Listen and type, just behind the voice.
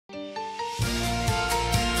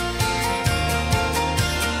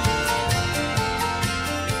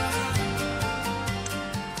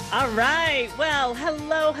right. Well,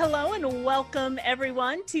 hello, and welcome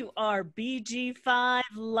everyone to our BG5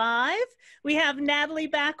 Live. We have Natalie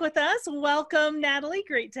back with us. Welcome, Natalie.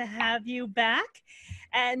 Great to have you back.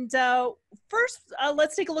 And first,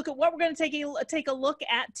 let's take a look at what we're going to take a look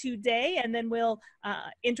at today, and then we'll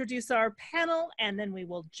introduce our panel, and then we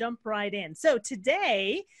will jump right in. So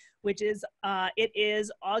today, which is it is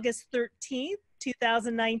August 13th.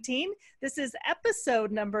 2019. This is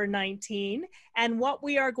episode number 19, and what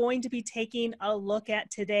we are going to be taking a look at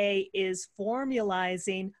today is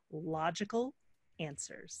formalizing logical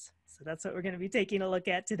answers. So that's what we're going to be taking a look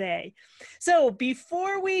at today. So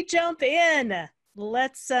before we jump in,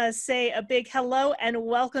 let's say a big hello and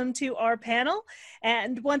welcome to our panel.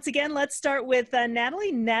 And once again, let's start with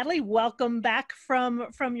Natalie. Natalie, welcome back from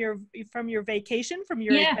your vacation, from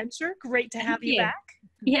your adventure. Great to have you back.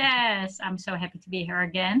 Yes, I'm so happy to be here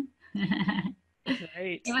again.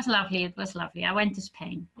 Great. It was lovely. It was lovely. I went to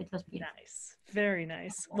Spain. It was beautiful. Nice. Very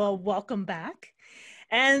nice. Well, welcome back.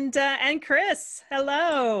 And Chris,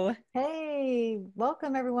 hello. Hey,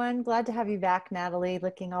 welcome everyone. Glad to have you back, Natalie,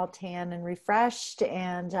 looking all tan and refreshed.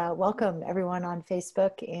 And welcome everyone on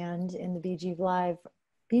Facebook and in the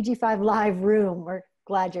BG5 Live room. We're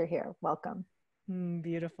glad you're here. Welcome.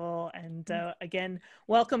 Beautiful. And again,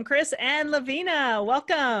 welcome Chris and Lavina.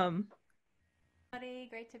 Welcome.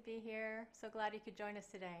 Great to be here. So glad you could join us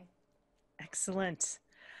today. Excellent.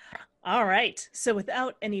 All right. So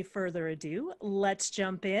without any further ado, let's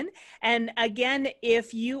jump in. And again,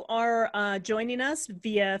 if you are joining us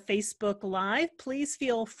via Facebook Live, please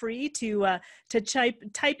feel free to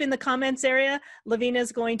type in the comments area. Lavina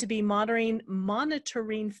is going to be monitoring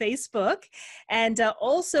Facebook. And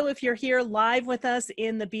also, if you're here live with us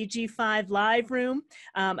in the BG5 Live room,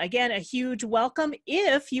 again, a huge welcome.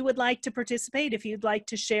 If you would like to participate, if you'd like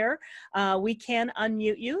to share, we can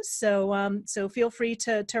unmute you. So, so feel free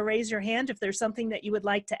to raise your hand if there's something that you would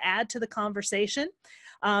like to add to the conversation.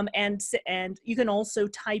 And you can also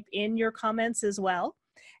type in your comments as well.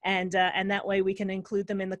 And that way we can include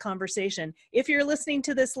them in the conversation. If you're listening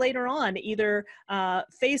to this later on, either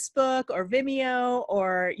Facebook or Vimeo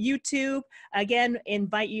or YouTube, again,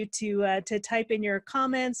 invite you to type in your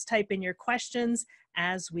comments, type in your questions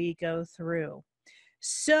as we go through.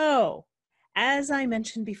 So, as I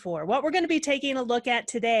mentioned before, what we're going to be taking a look at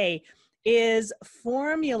today is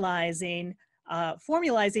formulizing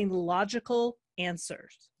logical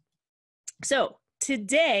answers. So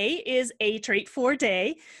today is a trait 4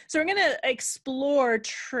 day. So we're going to explore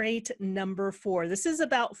trait number 4. This is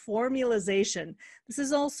about formulization. This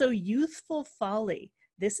is also youthful folly.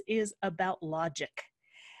 This is about logic.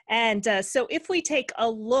 And so if we take a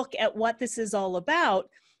look at what this is all about,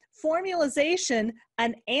 formulization,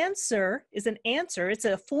 an answer is an answer. It's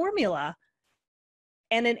a formula.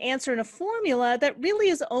 And an answer in a formula that really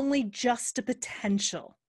is only just a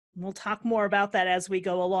potential. We'll talk more about that as we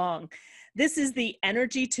go along. This is the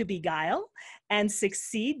energy to beguile and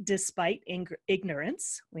succeed despite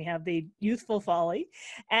ignorance. We have the youthful folly.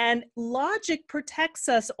 And logic protects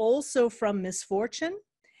us also from misfortune.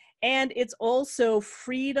 And it's also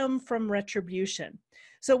freedom from retribution.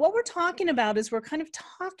 So what we're talking about is we're kind of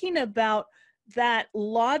talking about that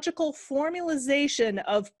logical formalization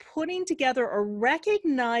of putting together or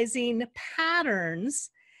recognizing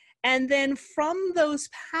patterns, and then from those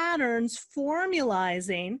patterns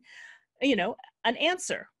formalizing, an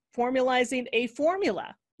answer, formalizing a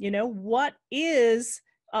formula. What is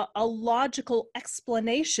a logical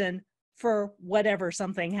explanation for whatever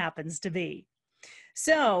something happens to be.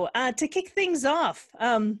 So to kick things off,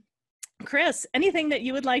 Chris, anything that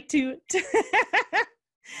you would like to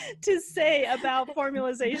say about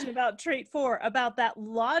formulization, about trait 4, about that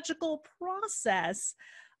logical process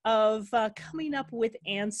of coming up with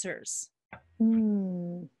answers?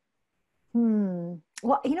 Well,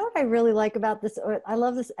 you know what I really like about this? I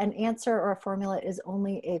love this. An answer or a formula is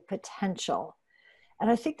only a potential. And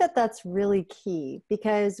I think that that's really key,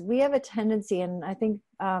 because we have a tendency, and I think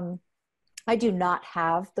I do not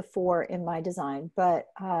have the 4 in my design, but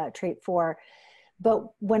trait 4. But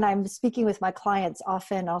when I'm speaking with my clients,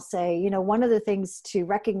 often I'll say, one of the things to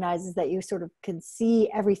recognize is that you sort of can see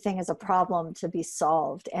everything as a problem to be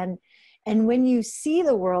solved. And when you see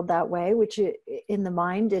the world that way, which in the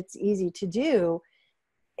mind, it's easy to do,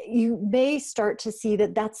 you may start to see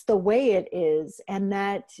that that's the way it is, and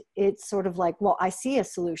that it's sort of like, well, I see a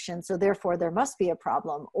solution, so therefore there must be a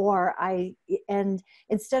problem. And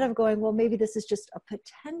instead of going, well, maybe this is just a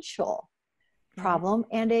potential problem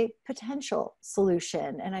and a potential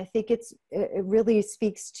solution. And I think it really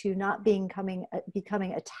speaks to not becoming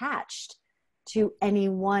attached to any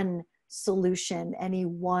one solution, any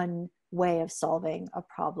one way of solving a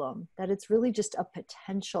problem, that it's really just a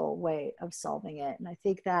potential way of solving it. And I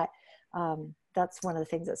think that that's one of the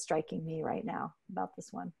things that's striking me right now about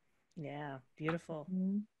this one. Yeah, beautiful.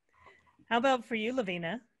 Mm-hmm. How about for you,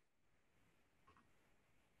 Lavina?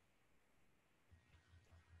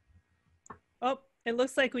 Oh, it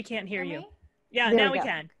looks like we can't hear you. Me? Yeah, There now we we go.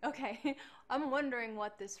 can. Okay. I'm wondering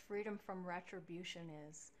what this freedom from retribution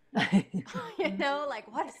is. You know, like,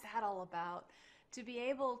 what is that all about? To be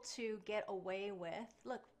able to get away with,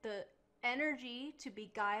 look, the energy to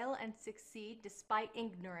beguile and succeed despite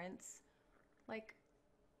ignorance. Like,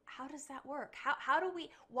 how does that work? How do we,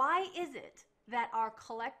 why is it that our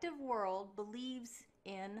collective world believes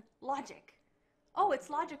in logic? Oh, it's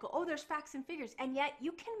logical. Oh, there's facts and figures. And yet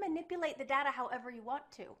you can manipulate the data however you want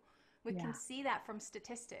to. We can see that from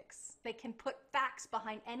statistics. They can put facts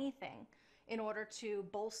behind anything in order to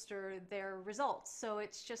bolster their results. So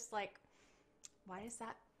it's just like, why is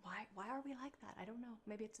that? Why are we like that? I don't know.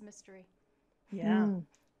 Maybe it's a mystery. Yeah.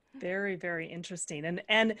 Very, very interesting.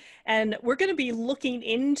 And we're going to be looking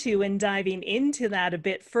into and diving into that a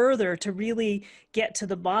bit further to really get to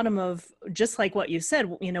the bottom of, just like what you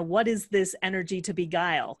said, you know, what is this energy to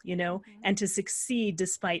beguile, you know, and to succeed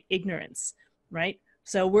despite ignorance, right?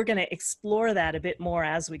 So we're going to explore that a bit more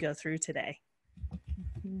as we go through today.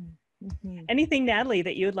 Anything, Natalie,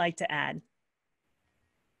 that you would like to add?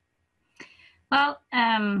 Well,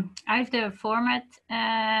 I have the format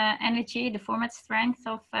energy, the format strength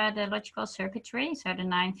of the logical circuitry, so the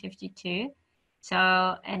 952. So,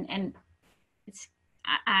 and it's,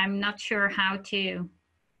 I'm not sure how to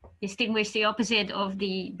distinguish the opposite of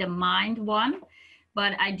the mind one,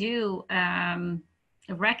 but I do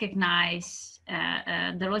recognize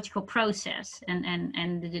the logical process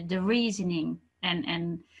and the reasoning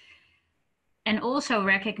and also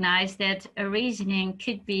recognize that a reasoning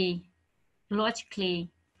could be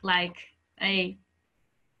logically like a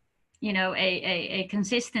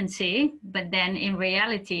consistency, but then in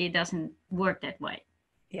reality it doesn't work that way.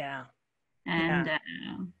 Yeah. And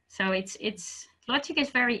so it's logic is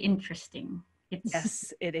very interesting.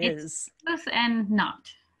 Yes, it is. Truth and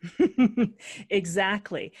not.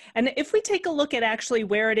 Exactly. And if we take a look at actually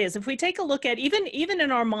where it is, if we take a look at even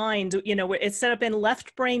in our mind, you know, it's set up in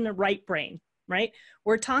left brain and right brain, right?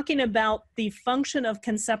 We're talking about the function of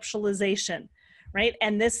conceptualization, right?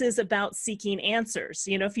 And this is about seeking answers.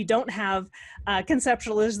 You know, if you don't have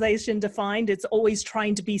conceptualization defined, it's always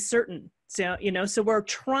trying to be certain. So, you know, so we're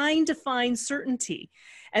trying to find certainty.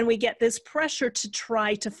 And we get this pressure to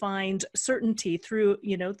try to find certainty through,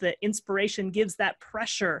 you know, the inspiration gives that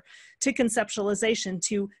pressure to conceptualization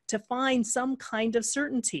to find some kind of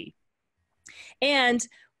certainty. And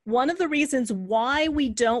one of the reasons why we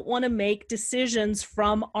don't want to make decisions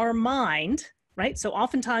from our mind, right? So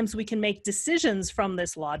oftentimes we can make decisions from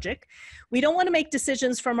this logic. We don't want to make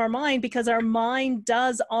decisions from our mind because our mind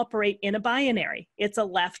does operate in a binary. It's a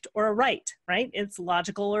left or a right, right? It's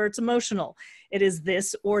logical or it's emotional. It is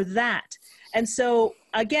this or that. And so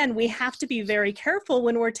again, we have to be very careful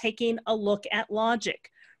when we're taking a look at logic.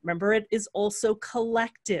 Remember, it is also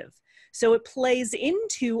collective. So it plays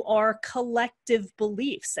into our collective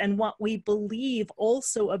beliefs and what we believe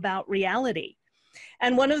also about reality.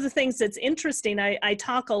 And one of the things that's interesting, I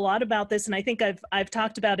talk a lot about this, and I think I've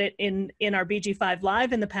talked about it in our BG5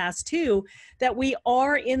 Live in the past too, that we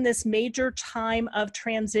are in this major time of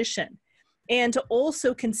transition. And to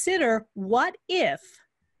also consider what if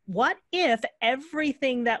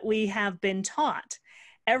everything that we have been taught,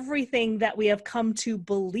 everything that we have come to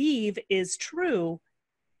believe is true,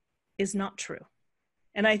 is not true.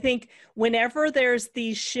 And I think whenever there's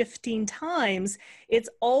these shifting times, it's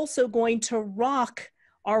also going to rock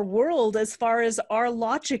our world as far as our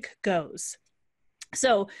logic goes.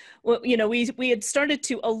 So, you know, we had started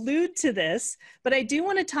to allude to this, but I do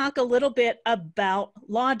want to talk a little bit about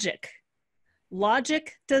logic.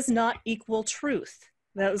 Logic does not equal truth.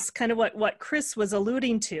 That was kind of what Chris was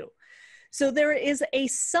alluding to. So there is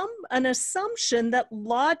an assumption that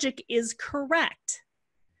logic is correct.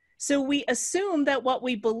 So we assume that what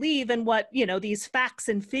we believe and what, you know, these facts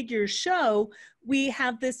and figures show, we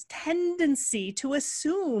have this tendency to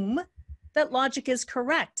assume that logic is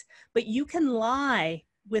correct, but you can lie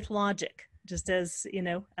with logic, just as, you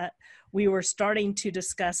know, we were starting to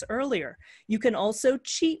discuss earlier. You can also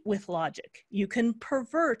cheat with logic. You can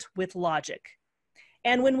pervert with logic.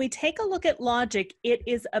 And when we take a look at logic, it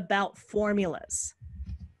is about formulas.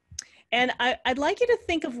 And I'd like you to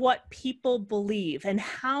think of what people believe and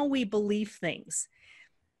how we believe things.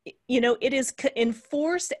 You know, it is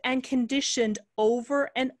enforced and conditioned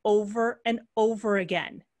over and over and over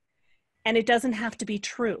again. And it doesn't have to be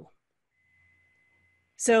true.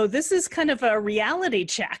 So this is kind of a reality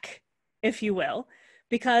check, if you will,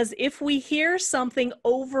 because if we hear something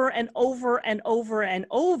over and over and over and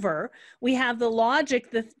over, we have the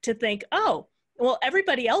logic to think, oh, well,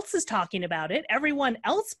 everybody else is talking about it. Everyone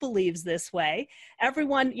else believes this way.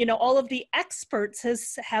 Everyone, you know, all of the experts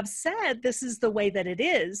have said this is the way that it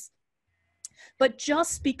is. But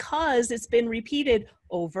just because it's been repeated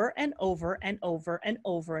over and over and over and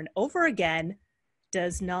over and over again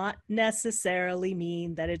does not necessarily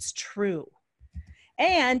mean that it's true.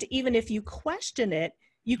 And even if you question it,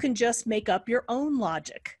 you can just make up your own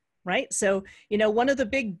logic, right? So, you know, one of the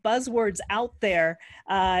big buzzwords out there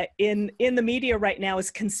in the media right now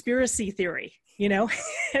is conspiracy theory, you know,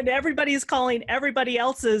 and everybody is calling everybody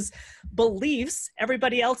else's beliefs,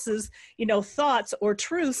 everybody else's, you know, thoughts or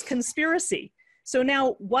truths conspiracy. So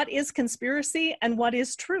now what is conspiracy and what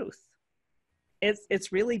is truth?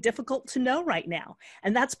 It's really difficult to know right now.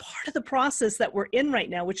 And that's part of the process that we're in right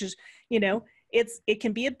now, which is, you know, it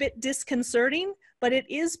can be a bit disconcerting, but it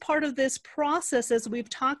is part of this process, as we've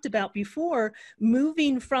talked about before,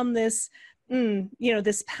 moving from this, you know,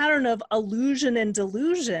 this pattern of illusion and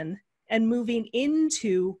delusion and moving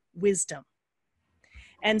into wisdom.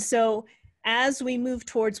 And so as we move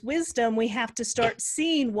towards wisdom, we have to start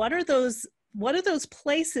seeing what are those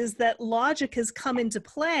places that logic has come into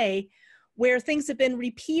play, where things have been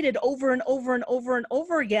repeated over and over and over and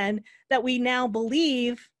over again that we now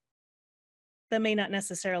believe that may not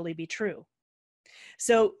necessarily be true.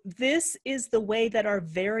 So this is the way that our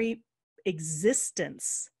very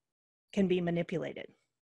existence can be manipulated.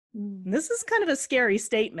 And this is kind of a scary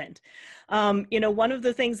statement. You know, one of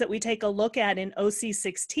the things that we take a look at in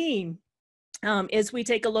OC16 is we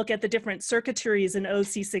take a look at the different circuitries in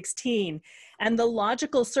OC16, and the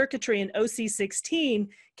logical circuitry in OC16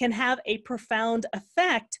 can have a profound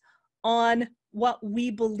effect on what we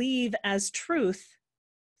believe as truth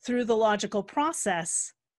through the logical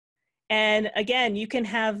process. And again, you can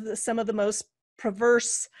have some of the most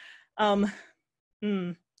perverse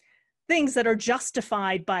things that are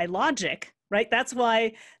justified by logic, right? That's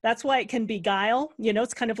why it can beguile. You know,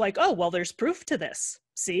 it's kind of like, oh, well, there's proof to this.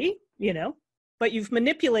 See, you know, but you've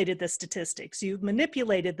manipulated the statistics. You've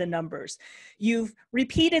manipulated the numbers. You've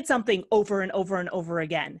repeated something over and over and over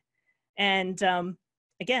again. And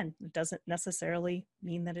again, it doesn't necessarily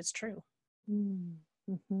mean that it's true.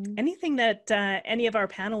 Mm-hmm. Anything that any of our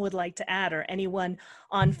panel would like to add, or anyone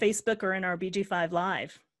on Facebook or in our BG5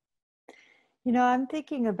 Live? You know, I'm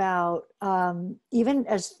thinking about even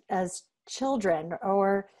as children,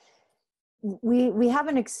 or we have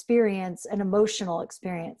an experience, an emotional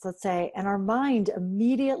experience, let's say, and our mind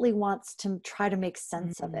immediately wants to try to make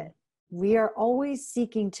sense of it. We are always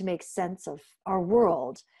seeking to make sense of our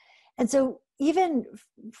world. And so even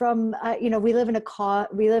from, you know, we live in a cause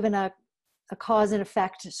and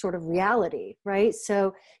effect sort of reality, right?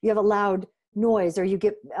 So you have a loud noise, or you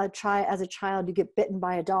get as a child, you get bitten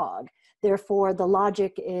by a dog. Therefore, the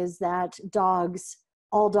logic is that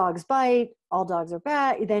all dogs bite, all dogs are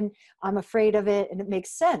bad, then I'm afraid of it, and it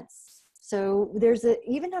makes sense. So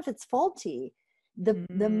even if it's faulty,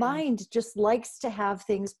 the mind just likes to have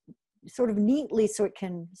things sort of neatly so it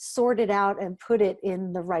can sort it out and put it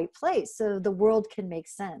in the right place so the world can make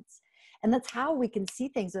sense. And that's how we can see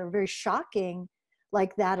things that are very shocking,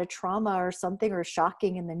 like that, a trauma or something, or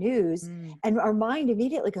shocking in the news. And our mind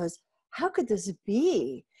immediately goes, how could this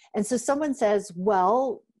be? And so someone says,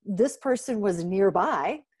 well, this person was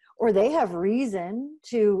nearby, or they have reason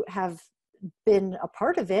to have been a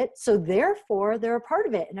part of it, so therefore they're a part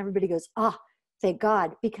of it. And everybody goes, thank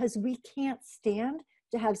God, because we can't stand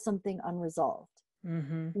to have something unresolved.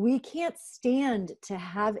 We can't stand to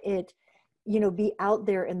have it, you know, be out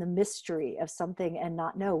there in the mystery of something and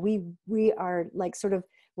not know. We are like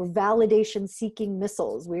we're validation seeking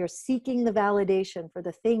missiles. We are seeking the validation for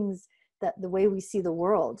the things that the way we see the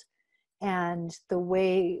world and the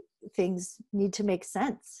way things need to make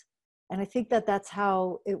sense. And I think that that's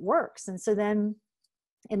how it works. And so then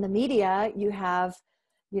in the media, you have,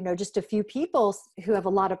 you know, just a few people who have a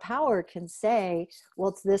lot of power can say, well,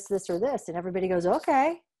 it's this, this, or this. And everybody goes,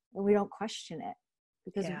 okay. And we don't question it,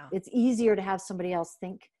 because it's easier to have somebody else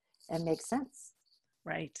think and make sense.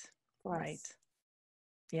 Right. Right.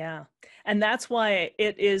 Yeah. And that's why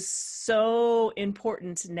it is so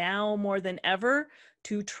important now more than ever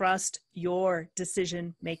to trust your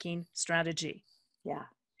decision-making strategy. Yeah.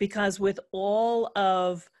 Because with all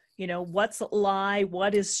of, you know, what's a lie,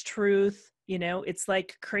 what is truth, you know, it's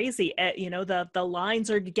like crazy. You know, the lines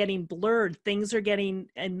are getting blurred, things are getting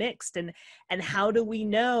mixed. And how do we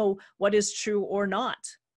know what is true or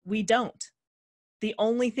not? We don't. The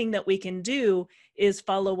only thing that we can do is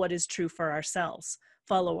follow what is true for ourselves.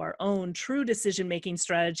 follow our own true decision-making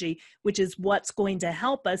strategy, which is what's going to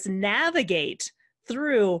help us navigate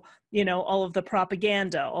through, you know, all of the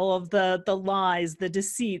propaganda, all of the lies, the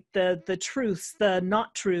deceit, the truths, the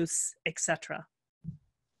not truths, etc.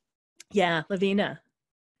 Yeah, Lavina.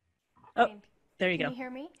 Oh, there you go. Can you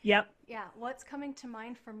hear me? Yep. Yeah, what's coming to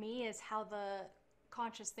mind for me is how the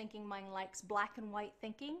conscious thinking mind likes black and white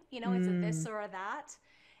thinking. You know, it's a this or a that.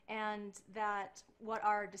 And that what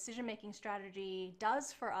our decision-making strategy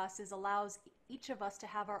does for us is allows each of us to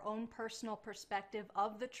have our own personal perspective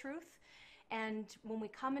of the truth. And when we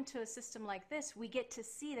come into a system like this, we get to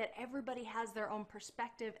see that everybody has their own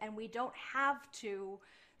perspective, and we don't have to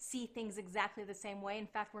see things exactly the same way. In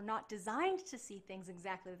fact, we're not designed to see things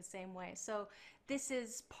exactly the same way. So this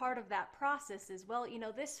is part of that process as well. You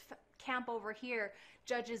know, this camp over here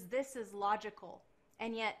judges this as logical,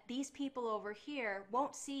 and yet these people over here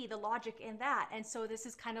won't see the logic in that. And so this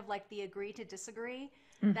is kind of like the agree to disagree,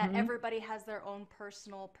 that everybody has their own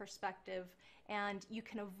personal perspective, and you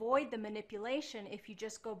can avoid the manipulation if you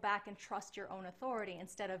just go back and trust your own authority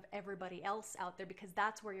instead of everybody else out there, because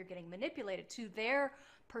that's where you're getting manipulated to their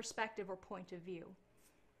perspective or point of view.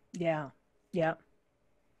 Yeah. Yeah.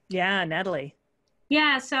 Yeah, Natalie.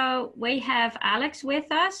 Yeah, so we have Alex with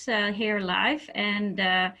us here live, and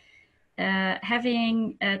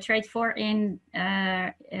having Trade 4 in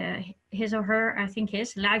his or her, I think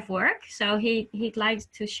his live work. So he'd like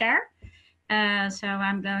to share. So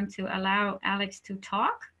I'm going to allow Alex to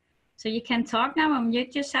talk. So you can talk now,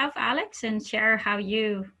 unmute yourself, Alex, and share how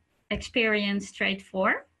you experience Trade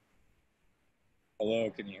 4. Hello,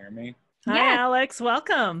 can you hear me? Hi, Yeah. Alex,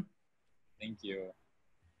 welcome. Thank you.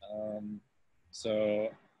 So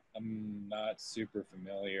I'm not super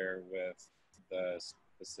familiar with the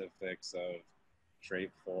specifics of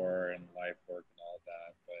Trait 4 and life work and all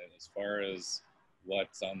that, but as far as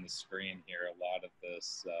what's on the screen here, a lot of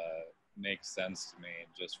this makes sense to me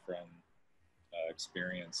just from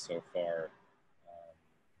experience so far.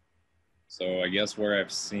 So I guess where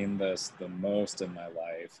I've seen this the most in my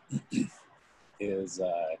life is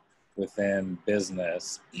within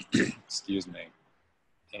business, excuse me.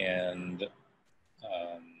 And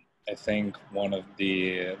I think one of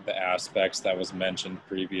the aspects that was mentioned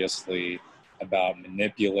previously about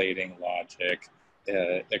manipulating logic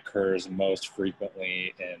occurs most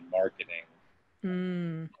frequently in marketing.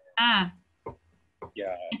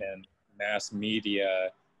 Yeah, and mass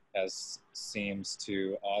media seems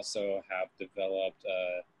to also have developed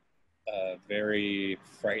a very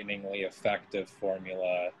frighteningly effective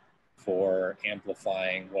formula for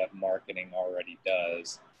amplifying what marketing already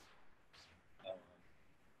does,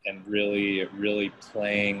 and really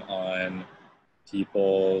playing on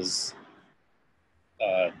people's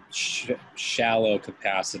shallow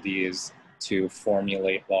capacities to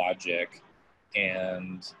formulate logic,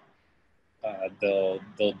 and they'll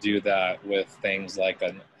do that with things like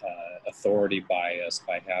an authority bias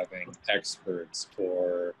by having experts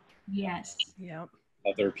or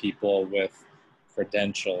other people with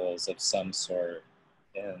credentials of some sort.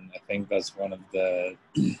 And I think that's one of the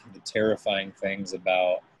terrifying things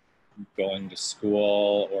about going to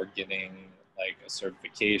school or getting like a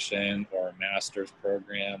certification or a master's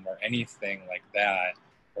program or anything like that,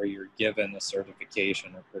 where you're given a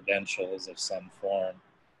certification or credentials of some form,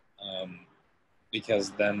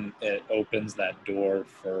 because then it opens that door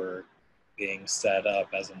for being set up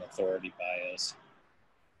as an authority bias.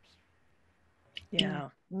 Yeah.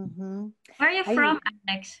 Mm-hmm. Where are you from,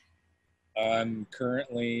 Alex? I'm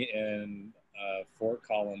currently in Fort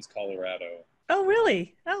Collins, Colorado. Oh,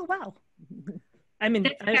 really? Oh, wow. I'm in.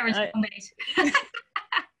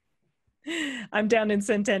 I'm down in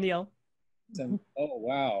Centennial. Oh,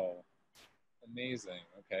 wow. Amazing.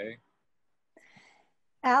 Okay.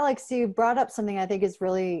 Alex, you brought up something I think is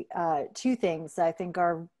really, two things I think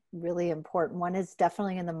are really important. One is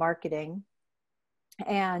definitely in the marketing.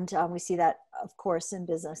 And we see that, of course, in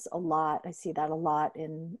business a lot. I see that a lot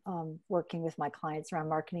in working with my clients around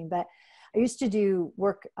marketing. But I used to do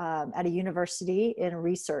work at a university in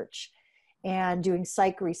research and doing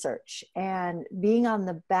psych research and being on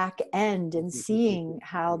the back end and seeing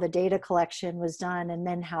how the data collection was done and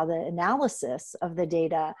then how the analysis of the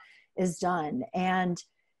data is done. And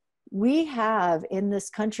we have in this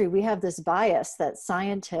country, we have this bias that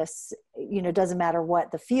scientists, you know, doesn't matter what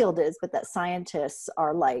the field is, but that scientists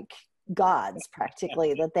are like gods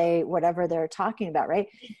practically, that they, whatever they're talking about, right?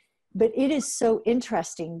 But it is so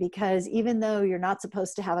interesting because even though you're not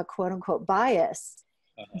supposed to have a quote unquote bias,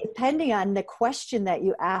 depending on the question that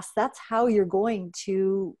you ask, that's how you're going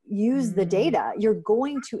to use the data. You're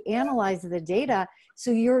going to analyze the data.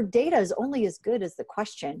 So your data is only as good as the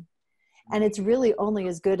question. And it's really only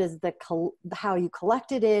as good as how you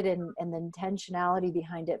collected it and the intentionality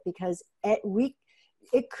behind it, because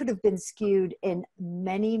it could have been skewed in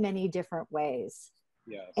many, many different ways.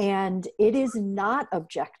 Yes. And it is not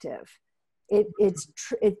objective. It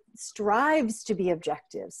strives to be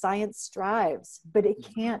objective. Science strives, but it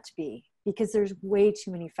can't be, because there's way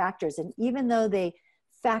too many factors. And even though they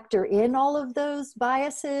factor in all of those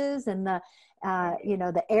biases and the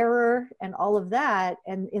error and all of that,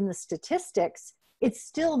 and in the statistics, it's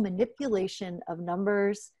still manipulation of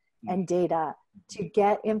numbers and data to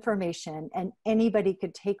get information. And anybody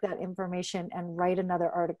could take that information and write another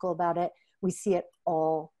article about it. We see it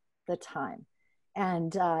all the time.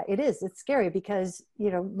 And it's scary, because,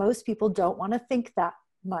 most people don't want to think that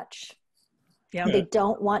much. Yeah. They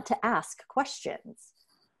don't want to ask questions.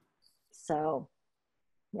 So,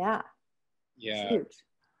 yeah. Yeah. Huge.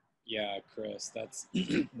 Yeah, Chris, that's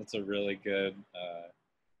a really good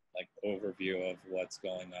overview of what's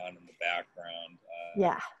going on in the background.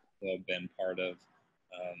 I've been part of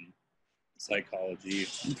psychology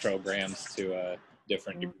programs to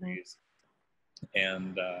different degrees,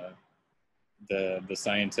 and the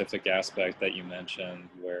scientific aspect that you mentioned,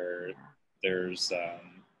 where there's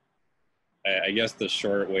I guess the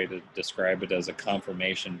short way to describe it as a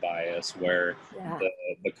confirmation bias, where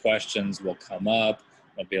the questions will come up.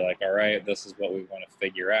 They'll be like, all right, this is what we want to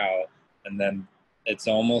figure out. And then it's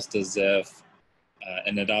almost as if,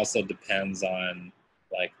 and it also depends on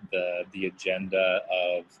like the agenda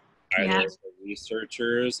of either the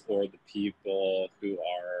researchers or the people who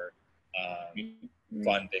are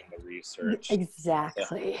funding the research.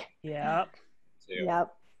 Exactly.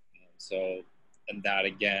 So, and that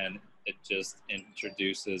again, it just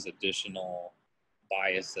introduces additional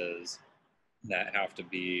biases that have to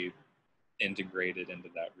be integrated into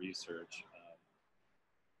that research.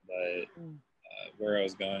 But where I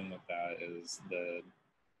was going with that is the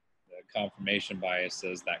confirmation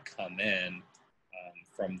biases that come in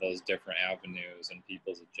from those different avenues and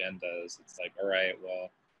people's agendas. It's like, all right, well,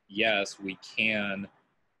 yes, we can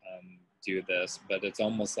do this, but it's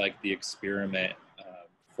almost like the experiment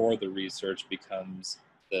for the research becomes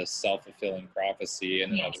the self-fulfilling prophecy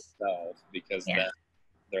in and of itself, because then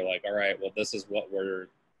they're like, all right, well, this is what we're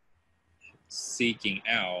seeking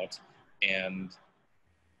out, and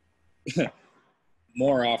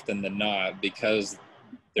more often than not, because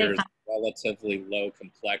there's relatively low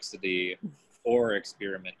complexity for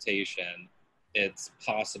experimentation, it's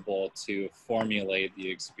possible to formulate the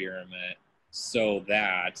experiment so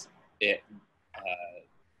that it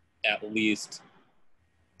at least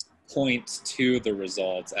points to the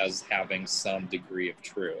results as having some degree of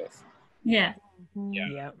truth. But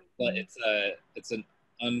it's an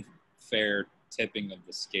unfair tipping of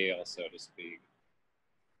the scale, so to speak.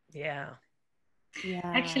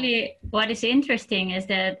 Actually, what is interesting is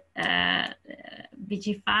that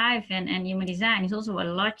BG5 and human design is also a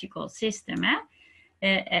logical system,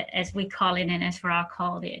 as we call it and as Ra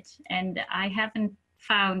called it. And I haven't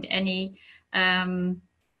found any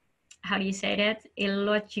how do you say that,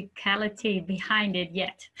 illogicality behind it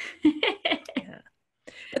yet.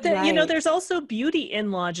 But then, there's also beauty in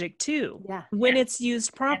logic too, when it's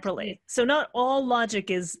used properly. So not all logic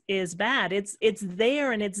is bad. It's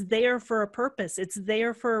there, and it's there for a purpose. It's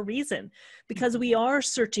there for a reason, because we are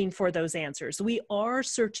searching for those answers. We are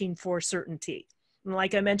searching for certainty. And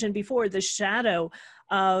like I mentioned before, the shadow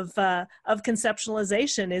of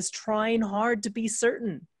conceptualization is trying hard to be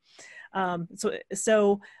certain.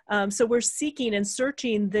 So we're seeking and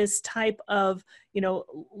searching this type of,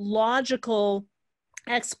 logical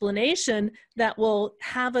explanation that will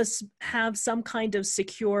have us have some kind of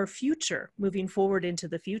secure future moving forward into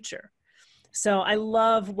the future. So I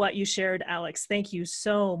love what you shared, Alex. Thank you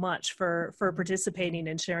so much for participating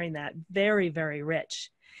and sharing that. Very, very rich.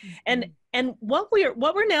 And what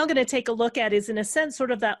we're now going to take a look at is, in a sense, sort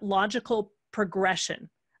of that logical progression.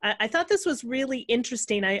 I thought this was really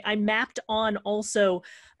interesting. I mapped on also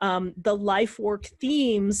the life work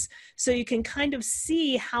themes, so you can kind of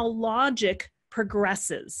see how logic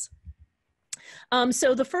progresses.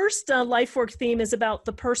 So the first life work theme is about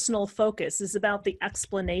the personal focus, is about the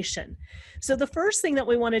explanation. So the first thing that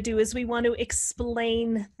we want to do is we want to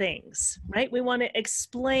explain things, right? We want to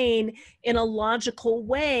explain in a logical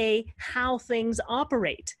way how things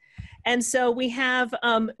operate. And so we have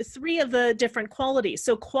 3 of the different qualities.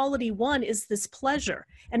 So quality 1 is this pleasure,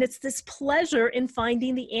 and it's this pleasure in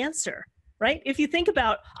finding the answer, right? If you think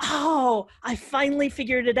about, oh, I finally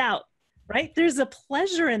figured it out, right? There's a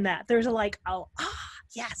pleasure in that. There's a like, oh,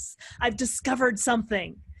 yes, I've discovered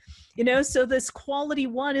something. You know, so this quality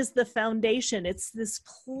 1 is the foundation. It's this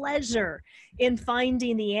pleasure in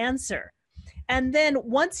finding the answer. And then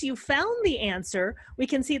once you found the answer, we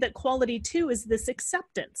can see that quality 2 is this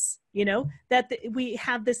acceptance, you know, that we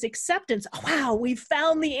have this acceptance. Oh, wow, we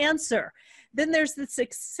found the answer. Then there's this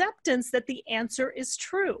acceptance that the answer is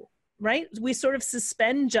true, right? We sort of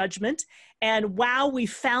suspend judgment and wow, we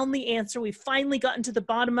found the answer. We finally gotten to the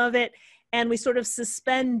bottom of it. And we sort of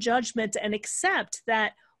suspend judgment and accept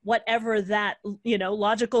that whatever that, you know,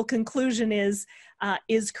 logical conclusion is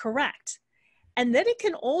correct. And then it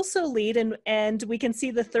can also lead, and we can see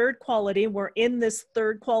the third quality. We're in this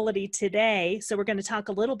third quality today. So we're going to talk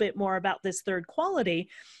a little bit more about this third quality.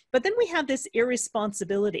 But then we have this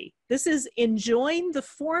irresponsibility. This is enjoying the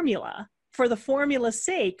formula for the formula's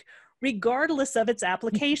sake, regardless of its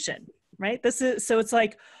application, right? This is, so it's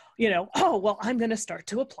like, you know, oh, well, I'm going to start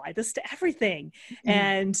to apply this to everything.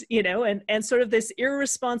 And, you know, and sort of this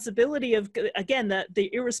irresponsibility of, again, the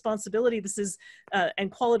irresponsibility, this is,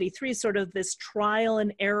 and quality 3 is sort of this trial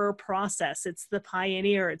and error process. It's the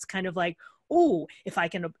pioneer. It's kind of like, oh, if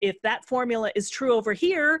that formula is true over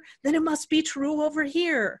here, then it must be true over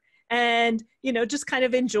here. And, you know, just kind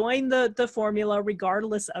of enjoying the formula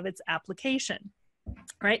regardless of its application.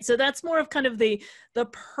 Right. So that's more of kind of the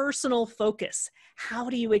personal focus. How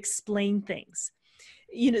do you explain things?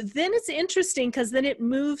 You know, then it's interesting because then it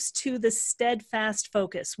moves to the steadfast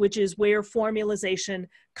focus, which is where formalization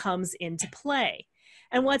comes into play.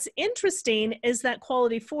 And what's interesting is that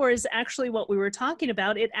quality 4 is actually what we were talking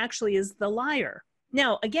about. It actually is the liar.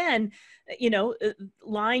 Now, again, you know,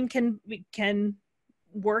 lying can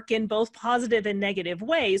work in both positive and negative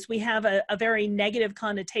ways. We have a very negative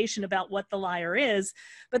connotation about what the liar is,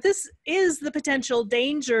 but this is the potential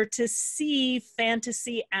danger to see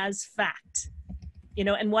fantasy as fact. You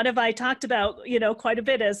know, and what have I talked about, you know, quite a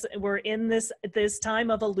bit as we're in this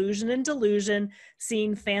time of illusion and delusion,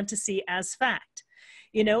 seeing fantasy as fact.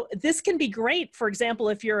 You know, this can be great, for example,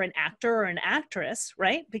 if you're an actor or an actress,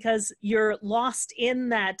 right? Because you're lost in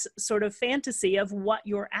that sort of fantasy of what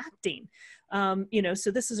you're acting. You know,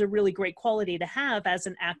 so this is a really great quality to have as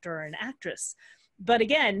an actor or an actress. But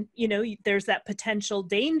again, you know, there's that potential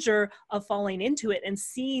danger of falling into it and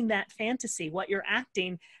seeing that fantasy, what you're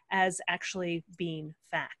acting, as actually being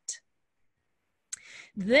fact.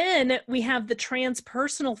 Then we have the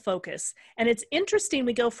transpersonal focus. And it's interesting,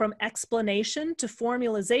 we go from explanation to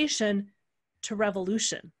formalization to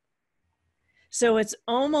revolution. So it's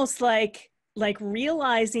almost like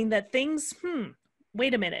realizing that things,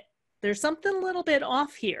 wait a minute, there's something a little bit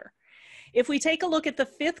off here. If we take a look at the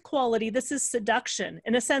 5th quality, this is seduction.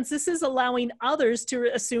 In a sense, this is allowing others to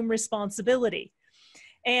assume responsibility.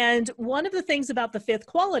 And one of the things about the 5th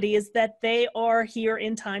quality is that they are here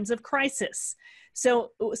in times of crisis.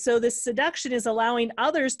 So this seduction is allowing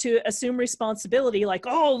others to assume responsibility, like,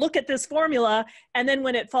 oh, look at this formula. And then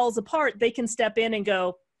when it falls apart, they can step in and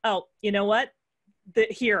go, oh, you know what?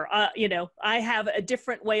 You know, I have a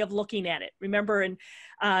different way of looking at it. Remember, and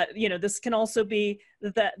you know, this can also be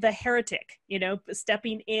the heretic, you know,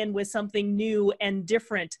 stepping in with something new and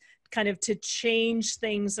different, kind of to change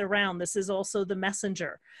things around. This is also the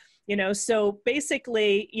messenger, you know. So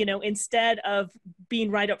basically, you know, instead of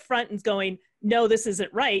being right up front and going, no, this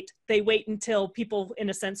isn't right, they wait until people,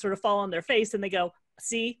 in a sense, sort of fall on their face and they go,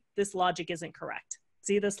 see, this logic isn't correct.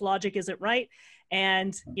 See, this logic isn't right.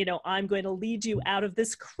 And, you know, I'm going to lead you out of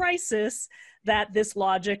this crisis that this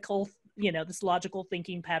logical, you know, this logical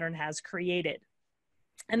thinking pattern has created.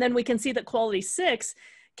 And then we can see that quality 6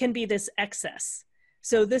 can be this excess.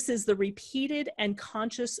 So this is the repeated and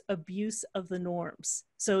conscious abuse of the norms.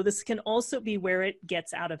 So this can also be where it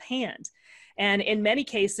gets out of hand. And in many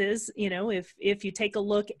cases, you know, if you take a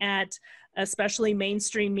look at especially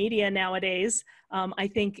mainstream media nowadays, I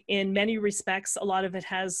think in many respects, a lot of it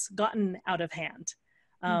has gotten out of hand.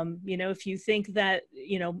 You know, if you think that,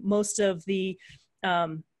 you know, most of the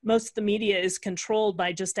media is controlled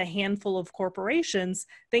by just a handful of corporations,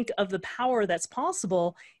 think of the power that's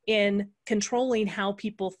possible in controlling how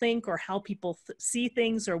people think or how people see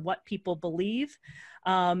things or what people believe.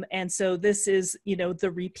 And so this is, you know,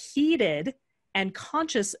 the repeated and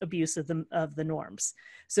conscious abuse of the norms.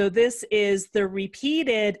 So this is the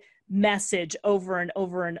repeated message over and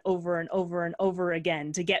over and over and over and over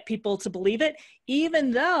again to get people to believe it,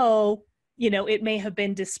 even though, you know, it may have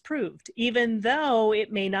been disproved, even though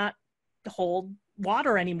it may not hold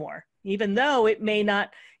water anymore, even though it may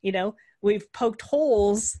not, you know, we've poked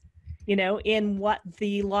holes, you know, in what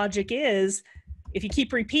the logic is. If you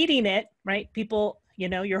keep repeating it, right, people, you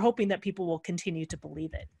know, you're hoping that people will continue to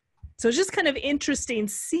believe it. So it's just kind of interesting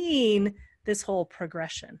seeing this whole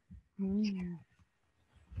progression.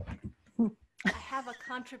 I have a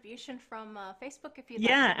contribution from Facebook if you'd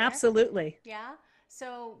Yeah, like to hear. absolutely. Yeah.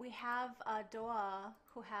 So we have Doa,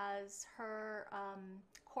 who has her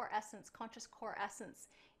core essence, conscious core essence,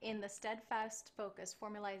 in the steadfast focus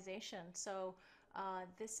formalization. So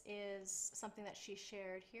this is something that she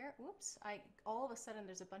shared here. Whoops! All of a sudden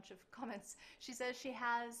there's a bunch of comments. She says she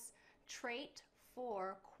has trait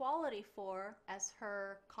 4, quality 4 as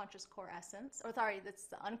her conscious core essence, or sorry, that's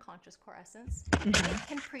the unconscious core essence. It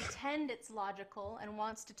can pretend it's logical and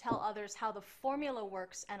wants to tell others how the formula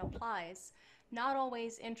works and applies, not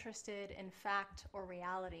always interested in fact or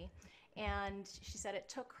reality. And she said it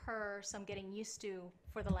took her some getting used to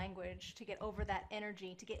for the language to get over that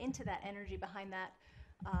energy, to get into that energy behind that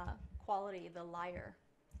quality, the liar.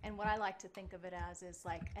 And what I like to think of it as is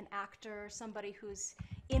like an actor, somebody who's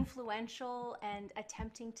influential and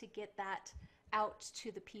attempting to get that out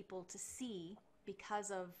to the people to see because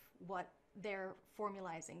of what they're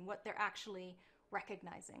formalizing, what they're actually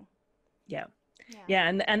recognizing. Yeah. Yeah,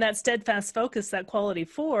 and that steadfast focus, that quality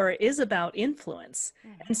 4, is about influence.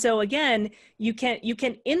 And so again, you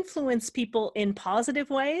can influence people in positive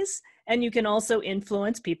ways, and you can also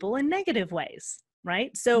influence people in negative ways,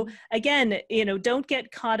 right? So again, don't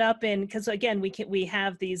get caught up in, because again, we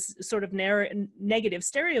have these sort of negative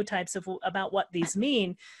stereotypes about what these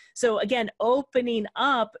mean. So again, opening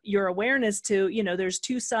up your awareness to, there's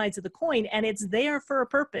two sides of the coin, and it's there for a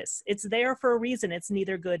purpose. It's there for a reason. It's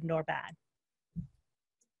neither good nor bad.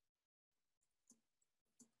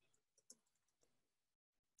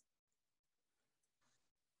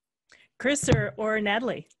 Chris or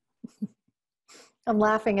Natalie? I'm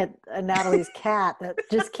laughing at Natalie's cat that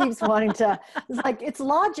just keeps wanting to, it's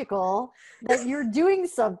logical that you're doing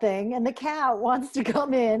something and the cat wants to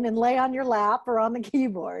come in and lay on your lap or on the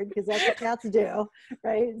keyboard, because that's what cats do,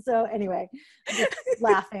 right? So anyway, I'm just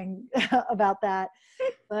laughing about that.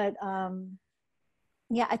 But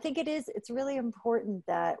yeah, I think it's really important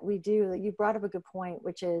that we do, you brought up a good point,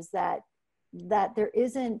 which is that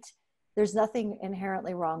there's nothing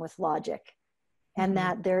inherently wrong with logic, and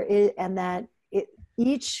that there is, and that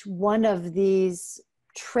each one of these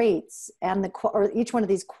traits or each one of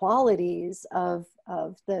these qualities of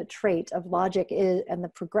the trait of logic and the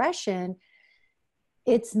progression,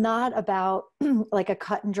 it's not about like a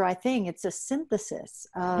cut and dry thing. It's a synthesis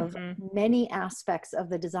of many aspects of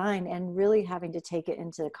the design, and really having to take it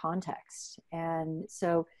into context. And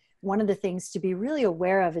so one of the things to be really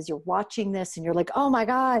aware of as you're watching this and you're like, oh my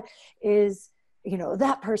God, is,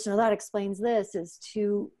 that person or that explains this,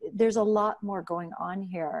 there's a lot more going on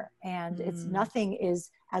here. And it's nothing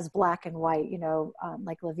is as black and white,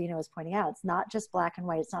 like Lavina was pointing out, it's not just black and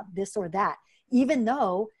white. It's not this or that, even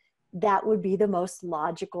though that would be the most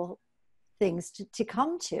logical things to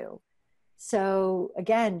come to. So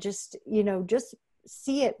again, just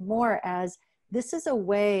see it more as, this is a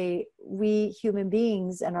way we human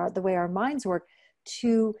beings and the way our minds work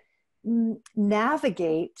to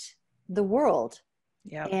navigate the world.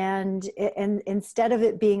 Yeah. And instead of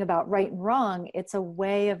it being about right and wrong, it's a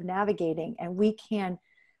way of navigating, and we can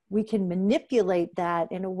manipulate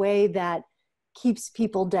that in a way that keeps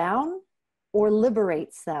people down or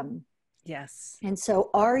liberates them. Yes. And so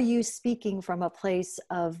are you speaking from a place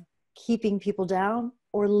of keeping people down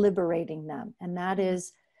or liberating them? And that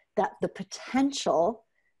is that the potential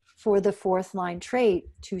for the fourth line trait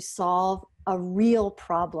to solve a real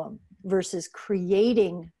problem versus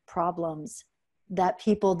creating problems that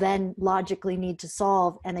people then logically need to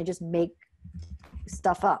solve, and they just make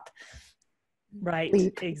stuff up. Right.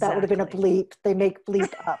 Bleep. Exactly. That would have been a bleep. They make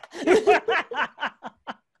bleep up.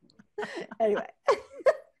 Anyway.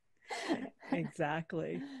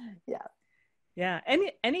 Exactly. Yeah. Yeah.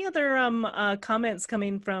 Any other comments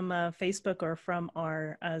coming from Facebook or from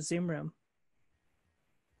our Zoom room?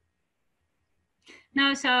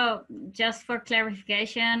 No, so just for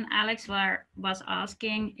clarification, Alex was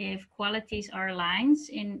asking if qualities are lines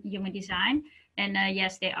in human design. And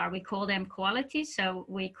yes, they are. We call them qualities. So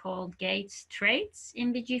we call gates traits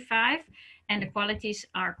in BG5. And the qualities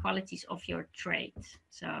are qualities of your trait.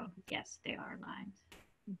 So yes, they are lines.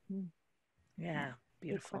 Mm-hmm. Yeah,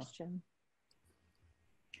 beautiful. Good question.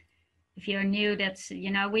 If you're new, that's,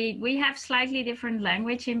 we have slightly different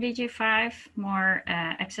language in BG5, more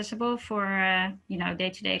accessible for,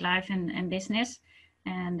 day-to-day life and business.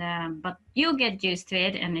 And, but you'll get used to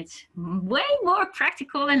it, and it's way more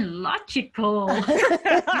practical and logical.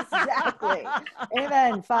 Exactly.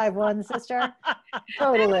 Amen. 5-1, sister.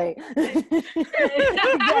 Totally.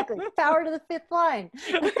 Exactly. Power to the fifth line.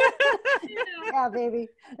 Yeah, baby.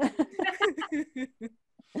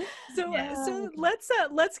 So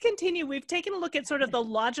let's continue. We've taken a look at sort of the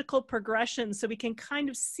logical progression, so we can kind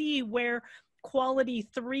of see where quality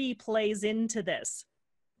 3 plays into this.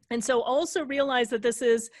 And so also realize that this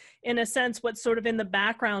is, in a sense, what's sort of in the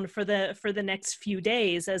background for the next few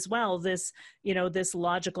days as well, this, this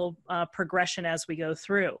logical progression as we go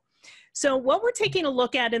through. So what we're taking a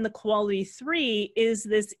look at in the quality 3 is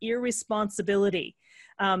this irresponsibility.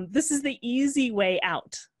 This is the easy way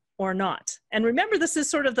out or not. And remember, this is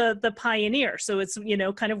sort of the pioneer. So it's,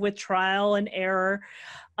 kind of with trial and error.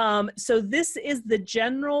 So this is the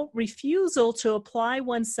general refusal to apply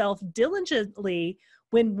oneself diligently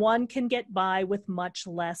when one can get by with much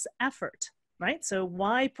less effort, right? So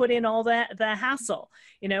why put in all the hassle?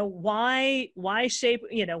 Why shape,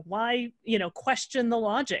 why, question the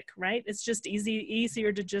logic, right? It's just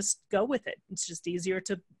easier to just go with it. It's just easier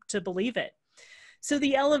to believe it. So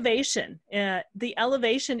the elevation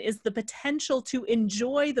is the potential to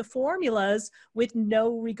enjoy the formulas with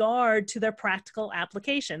no regard to their practical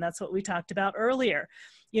application. That's what we talked about earlier.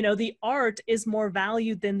 The art is more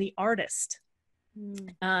valued than the artist.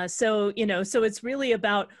 So it's really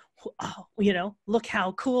about, look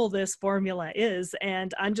how cool this formula is,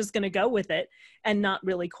 and I'm just going to go with it and not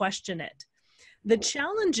really question it. The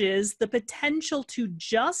challenge is the potential to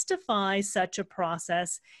justify such a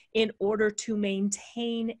process in order to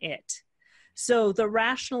maintain it. So the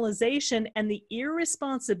rationalization and the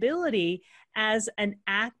irresponsibility as an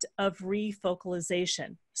act of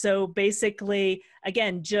refocalization. So basically,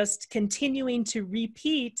 again, just continuing to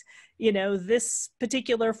repeat, this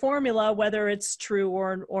particular formula, whether it's true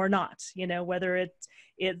or not, whether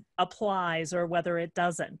it applies or whether it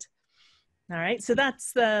doesn't. All right, so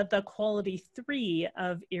that's the quality 3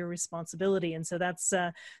 of irresponsibility, and so that's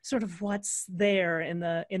sort of what's there in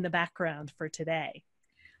the background for today.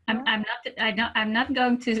 I'm not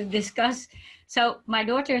going to discuss. So my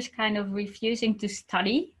daughter is kind of refusing to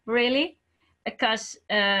study, really, because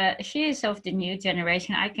she is of the new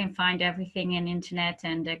generation. I can find everything in internet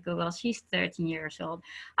and Google. She's 13 years old.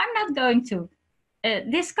 I'm not going to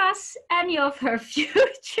discuss any of her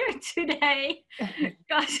future today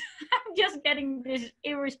because I'm just getting this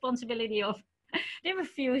irresponsibility of the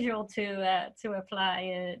refusal to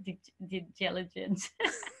apply the diligence.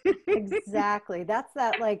 Exactly. That's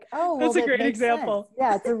that, like, oh, well, that's a great example. Sense.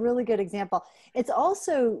 Yeah, it's a really good example. It's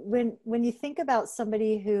also when you think about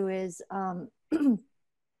somebody who is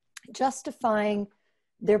justifying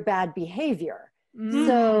their bad behavior.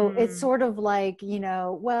 So it's sort of like,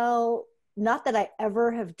 well, not that I ever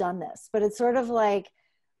have done this, but it's sort of like,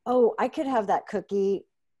 oh, I could have that cookie,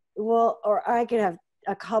 well, or I could have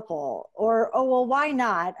a couple, or, oh, well, why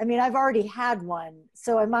not? I mean, I've already had one,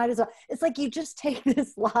 so I might as well. It's like you just take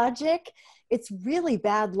this logic. It's really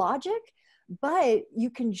bad logic, but you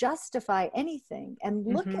can justify anything. And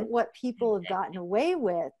look at what people have gotten away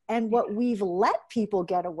with and what we've let people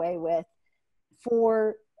get away with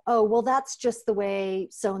for, oh, well, that's just the way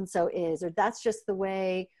so-and-so is, or that's just the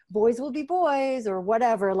way boys will be boys, or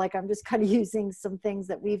whatever. Like, I'm just kind of using some things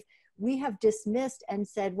that we have dismissed and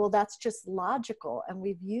said, well, that's just logical. And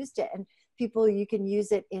we've used it. And people, you can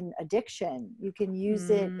use it in addiction. You can use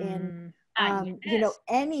it in,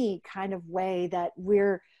 any kind of way that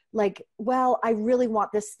we're like, well, I really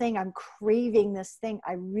want this thing. I'm craving this thing.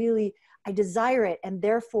 I desire it. And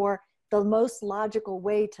therefore, the most logical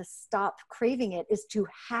way to stop craving it is to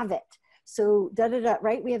have it. So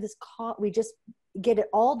right? We have this, we just get it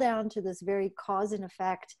all down to this very cause and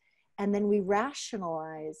effect. And then we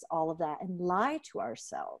rationalize all of that and lie to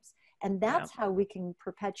ourselves. And that's how we can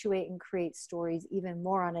perpetuate and create stories even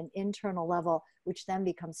more on an internal level, which then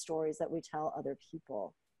become stories that we tell other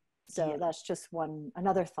people. So that's just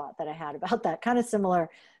another thought that I had about that, kind of similar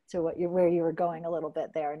to where you were going a little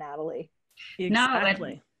bit there, Natalie.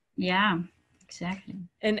 Exactly. Yeah, exactly.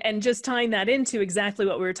 And just tying that into exactly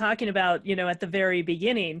what we were talking about, at the very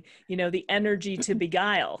beginning, the energy to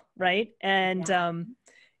beguile, right? And,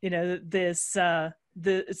 this,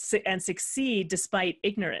 and succeed despite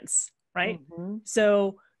ignorance, right?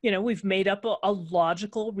 So, we've made up a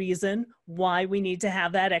logical reason why we need to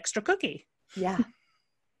have that extra cookie. Yeah.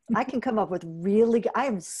 I can come up with I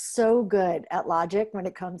am so good at logic when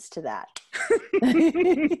it comes to that.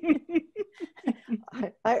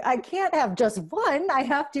 I can't have just one. I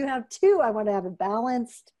have to have two. I want to have it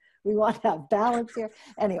balanced. We want to have balance here.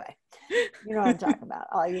 Anyway, you know what I'm talking about.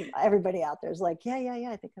 Everybody out there is like, yeah,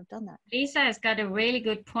 I think I've done that. Lisa has got a really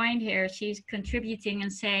good point here. She's contributing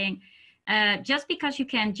and saying, just because you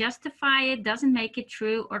can justify it doesn't make it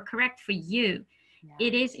true or correct for you. Yeah.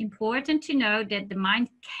 It is important to know that the mind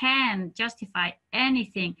can justify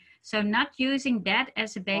anything. So not using that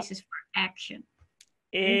as a basis for action.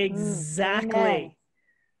 Exactly. Amen.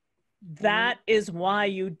 That is why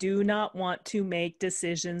you do not want to make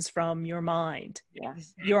decisions from your mind. Yeah.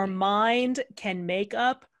 Your mind can make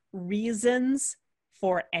up reasons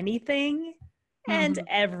for anything and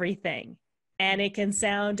everything. And it can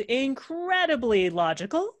sound incredibly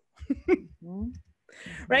logical.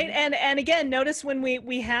 Right? And again, notice when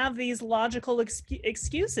we have these logical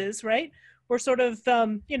excuses, right? We're sort of,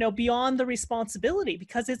 you know, beyond the responsibility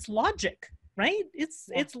because it's logic, right?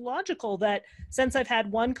 It's logical that since I've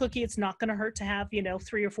had one cookie, it's not going to hurt to have, you know,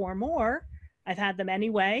 3 or 4 more. I've had them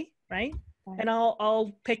anyway, right? And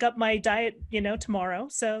I'll pick up my diet, you know, tomorrow.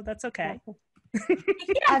 So that's okay.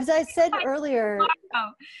 As I said earlier,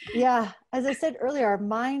 as I said earlier, our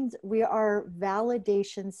minds, we are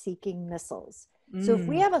validation seeking missiles. So if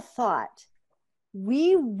we have a thought,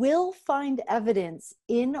 we will find evidence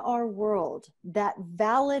in our world that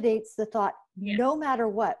validates the thought, no matter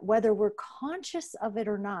what, whether we're conscious of it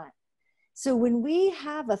or not. So when we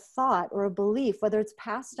have a thought or a belief, whether it's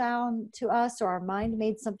passed down to us or our mind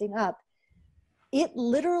made something up, it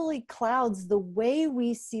literally clouds the way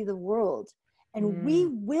we see the world. And we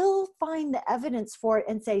will find the evidence for it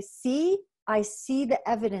and say, see, I see the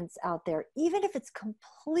evidence out there, even if it's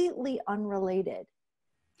completely unrelated.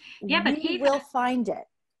 Yeah, but we will find it.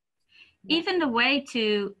 Even the way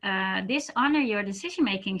to dishonor your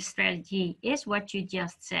decision-making strategy is what you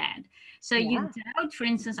just said. So you doubt, for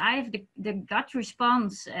instance, I have the gut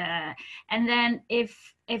response, and then if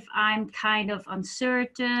I'm kind of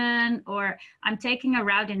uncertain or I'm taking a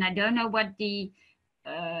route and I don't know what the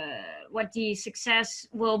success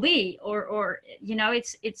will be, or you know,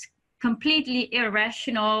 it's completely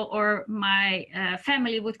irrational, or my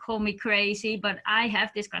family would call me crazy, but I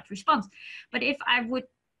have this gut response. But if I would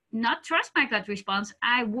not trust my gut response,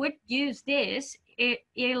 I would use this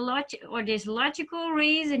this logical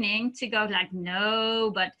reasoning to go like,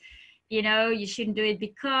 no, but you know, you shouldn't do it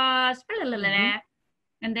because blah, blah, blah, blah.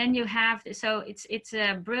 And then you have, so it's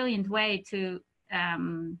a brilliant way to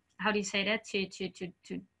how do you say that,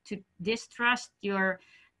 to distrust your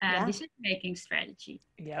decision-making strategy.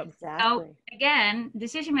 Exactly. So again,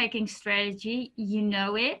 decision-making strategy, you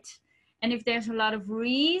know it. And if there's a lot of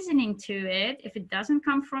reasoning to it, if it doesn't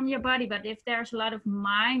come from your body, but if there's a lot of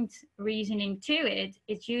mind reasoning to it,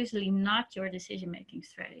 it's usually not your decision-making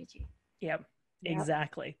strategy.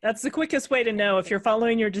 Exactly. That's the quickest way to know if you're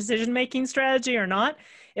following your decision-making strategy or not.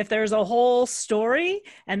 If there's a whole story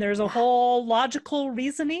and there's a whole logical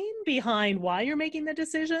reasoning behind why you're making the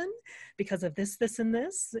decision, because of this, this, and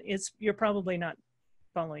this, you're probably not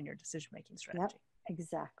following your decision-making strategy.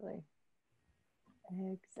 Exactly.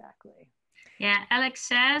 Yeah, Alex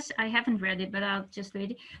says, I haven't read it, but I'll just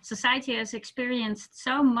read it. Society has experienced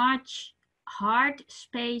so much hard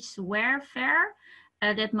space warfare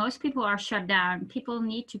that most people are shut down. People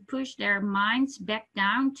need to push their minds back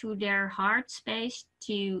down to their heart space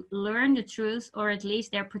to learn the truth, or at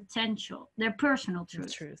least their potential, their personal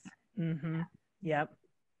truth. Yeah,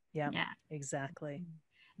 exactly.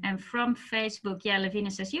 And from Facebook, Lavina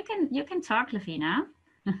says, you can talk, Lavina.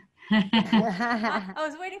 I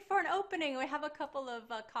was waiting for an opening. We have a couple of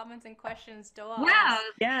comments and questions. Doa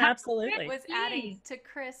absolutely. was adding to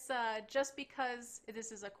Chris, just because,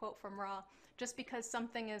 this is a quote from Ra, just because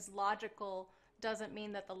something is logical doesn't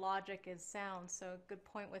mean that the logic is sound. So good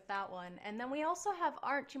point with that one. And then we also have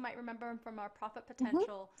Art. You might remember him from our Profit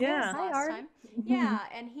Potential last time.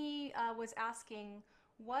 And he was asking,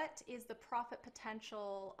 what is the profit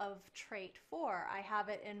potential of trait 4? I have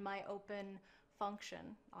it in my open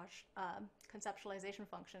function, conceptualization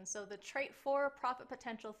function. So the trait 4 profit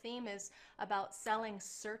potential theme is about selling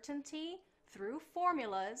certainty through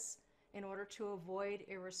formulas in order to avoid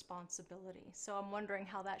irresponsibility. So I'm wondering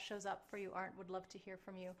how that shows up for you, Art. Would love to hear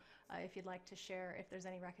from you if you'd like to share, if there's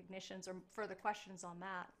any recognitions or further questions on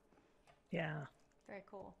that. Very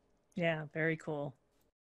cool. Very cool.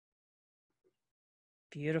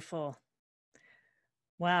 Beautiful.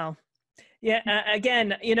 Wow.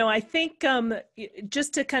 Again, you know, I think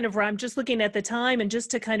just to kind of, I'm just looking at the time and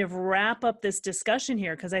just to kind of wrap up this discussion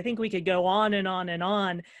here, because I think we could go on and on and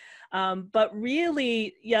on. But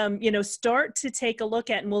really, you know, start to take a look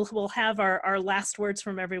at, and we'll have our last words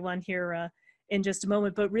from everyone here in just a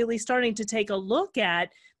moment, but really starting to take a look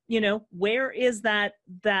at, you know, where is that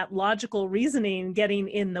logical reasoning getting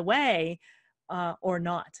in the way or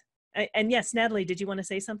not? And yes, Natalie, did you want to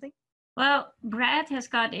say something? Well, Brad has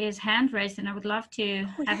got his hand raised and I would love to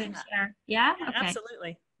have him share. Yeah? Okay.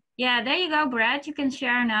 Absolutely. Yeah, there you go, Brad. You can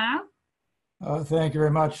share now. Thank you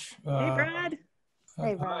very much. Hey, Brad.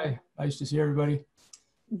 Hey, Brad. Hi, nice to see everybody.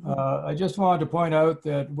 I just wanted to point out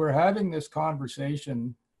that we're having this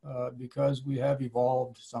conversation because we have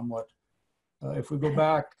evolved somewhat. If we go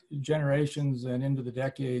back generations and into the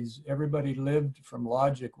decades, everybody lived from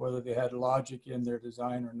logic, whether they had logic in their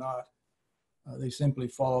design or not. They simply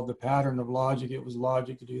followed the pattern of logic. It was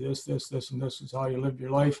logic to do this, this, this, and this is how you lived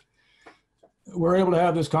your life. We're able to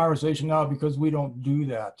have this conversation now because we don't do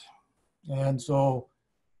that. And so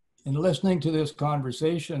in listening to this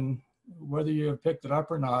conversation, whether you have picked it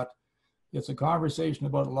up or not, it's a conversation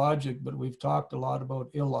about logic, but we've talked a lot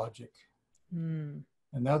about illogic. And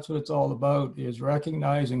that's what it's all about, is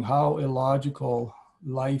recognizing how illogical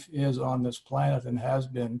life is on this planet and has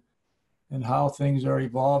been, and how things are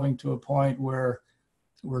evolving to a point where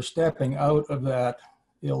we're stepping out of that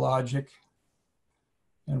illogic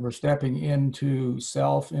and we're stepping into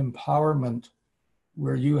self-empowerment,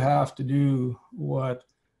 where you have to do what,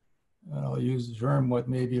 I'll use the term, what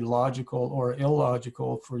may be logical or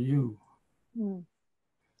illogical for you.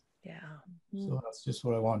 Yeah. So that's just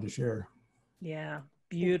what I wanted to share. Yeah.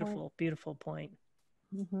 Beautiful, beautiful point.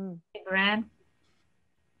 Hey, Brad.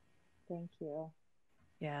 Thank you.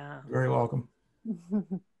 Yeah. Very welcome.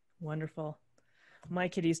 Wonderful. My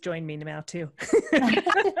kitties joined me now too.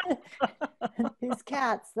 These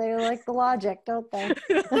cats, they like the logic, don't they?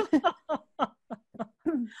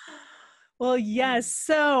 Well, yes.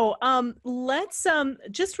 So let's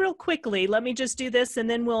just real quickly, let me just do this, and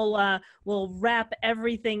then we'll wrap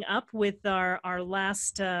everything up with our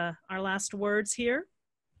last words here.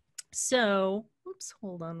 So, oops,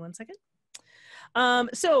 hold on one second.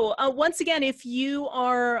 Once again, if you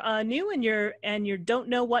are new and you don't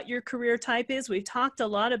know what your career type is, we've talked a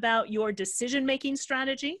lot about your decision-making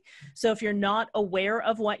strategy. So if you're not aware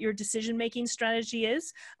of what your decision-making strategy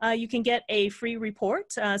is, you can get a free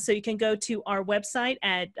report. So you can go to our website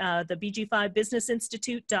at the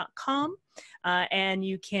BG5businessinstitute.com. And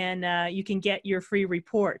you can get your free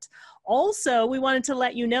report. Also, we wanted to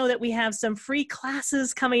let you know that we have some free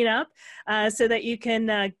classes coming up so that you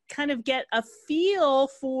can kind of get a feel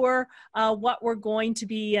for what we're going to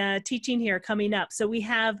be teaching here coming up. So we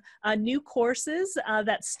have new courses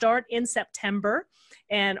that start in September.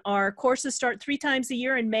 And our courses start 3 times a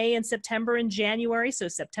year in May and September and January. So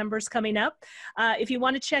September's coming up. If you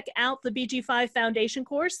want to check out the BG5 Foundation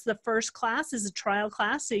Course, the first class is a trial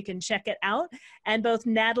class, so you can check it out. And both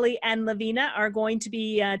Natalie and Lavina are going to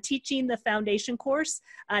be teaching the foundation course.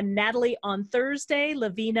 Natalie on Thursday,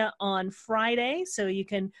 Lavina on Friday. So you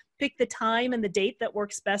can pick the time and the date that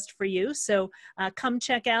works best for you. So come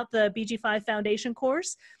check out the BG5 Foundation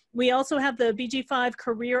Course. We also have the BG5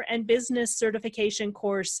 Career and Business Certification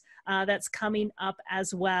course that's coming up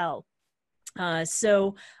as well.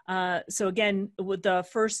 So again, with the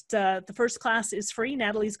first class is free.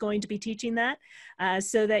 Natalie's going to be teaching that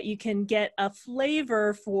so that you can get a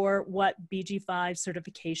flavor for what BG5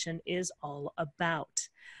 certification is all about.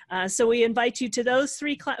 So we invite you to those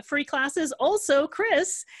 3 free classes. Also,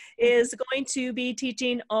 Chris is going to be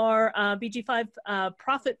teaching our BG5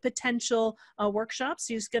 Profit Potential workshops.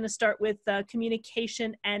 He's going to start with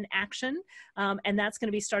communication and action, and that's going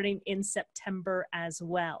to be starting in September as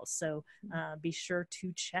well. So be sure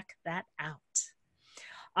to check that out.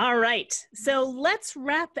 All right, so let's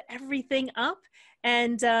wrap everything up.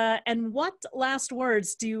 And what last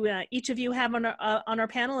words do each of you have on our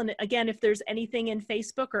panel? And again, if there's anything in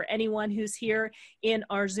Facebook or anyone who's here in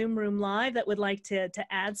our Zoom room live that would like to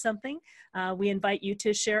add something, we invite you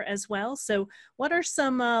to share as well. So what are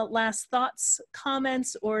some last thoughts,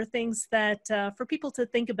 comments, or things that for people to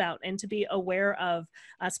think about and to be aware of,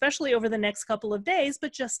 especially over the next couple of days,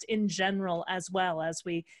 but just in general as well as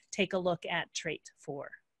we take a look at trait 4?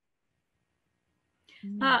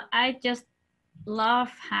 I just love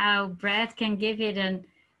how Brad can give it an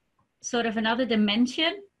sort of another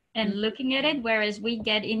dimension and looking at it, whereas we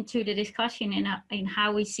get into the discussion in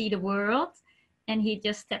how we see the world, and he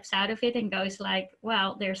just steps out of it and goes like,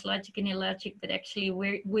 well, there's logic and illogic, but actually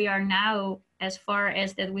we are now as far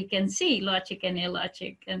as that we can see logic and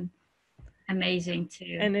illogic, and amazing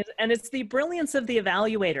too. And it's the brilliance of the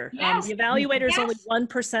evaluator. Yes. The evaluator is Yes. only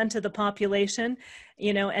 1% of the population,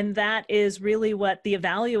 you know, and that is really what the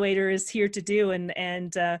evaluator is here to do. And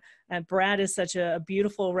Brad is such a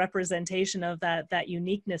beautiful representation of that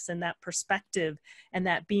uniqueness and that perspective and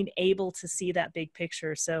that being able to see that big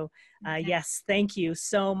picture. So yes, thank you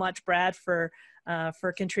so much, Brad, for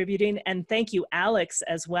contributing, and thank you, Alex,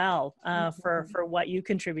 as well, for what you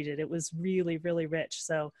contributed. It was really, really rich.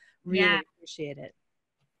 So really appreciate it.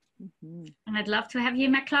 And I'd love to have you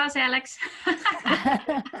in my class, Alex.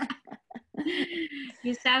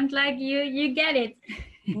 You sound like you get it.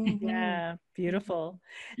 Yeah, beautiful.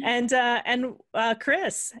 And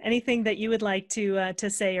Chris, anything that you would like to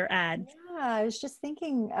say or add? I was just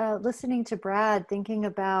thinking, listening to Brad, thinking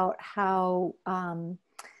about how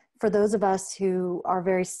for those of us who are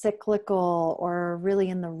very cyclical or really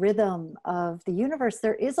in the rhythm of the universe,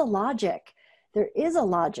 there is a logic. There is a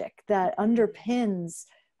logic that underpins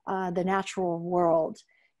the natural world.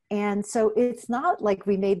 And so it's not like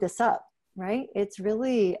we made this up, right? It's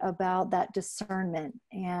really about that discernment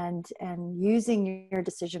and using your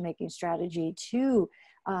decision-making strategy to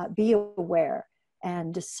be aware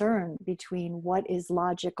and discern between what is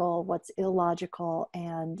logical, what's illogical,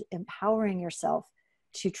 and empowering yourself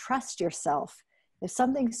to trust yourself. If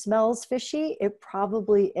something smells fishy, it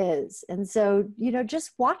probably is. And so, you know,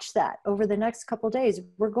 just watch that over the next couple of days.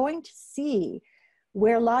 We're going to see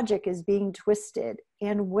where logic is being twisted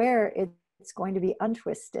and where it's going to be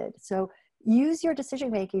untwisted. So use your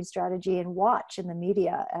decision-making strategy and watch in the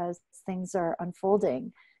media as things are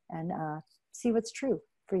unfolding and see what's true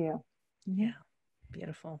for you. Yeah.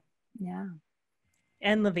 Beautiful. Yeah.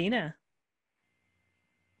 And Lavina.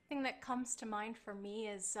 Thing that comes to mind for me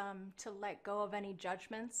is to let go of any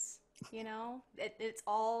judgments. You know, it's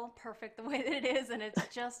all perfect the way that it is, and it's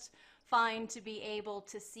just fine to be able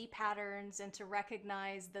to see patterns and to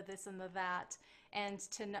recognize the this and the that, and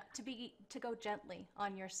to go gently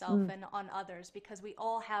on yourself and on others, because we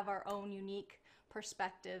all have our own unique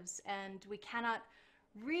perspectives, and we cannot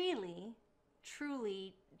really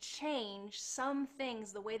truly change some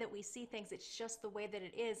things the way that we see things. It's just the way that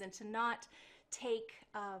it is, and to not take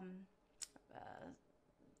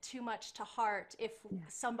too much to heart if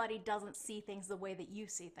somebody doesn't see things the way that you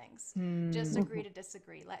see things. Just agree to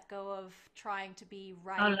disagree. Let go of trying to be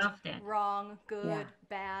right, wrong, good,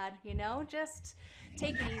 bad, you know, just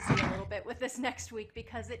take it easy a little bit with this next week,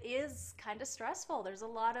 because it is kind of stressful. There's a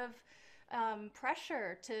lot of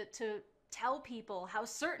pressure to tell people how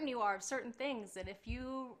certain you are of certain things. And if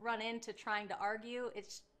you run into trying to argue,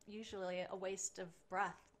 it's usually a waste of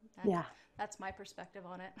breath. And that's my perspective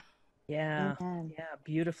on it. Yeah. Amen. Yeah.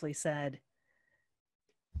 Beautifully said.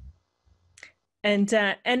 And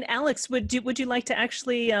Alex, would you like to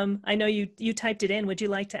actually, I know you typed it in. Would you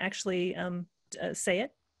like to actually say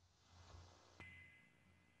it?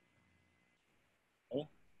 Oh.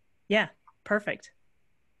 Yeah. Perfect.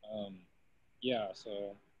 Yeah.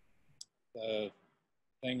 So the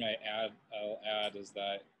thing I'll add is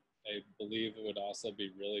that I believe it would also be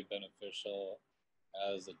really beneficial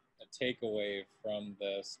as a takeaway from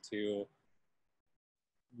this to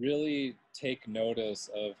really take notice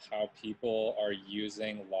of how people are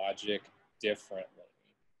using logic differently.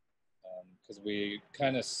 Because we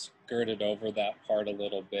kind of skirted over that part a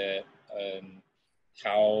little bit, and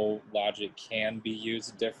how logic can be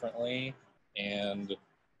used differently, and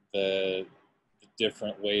the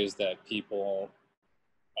different ways that people,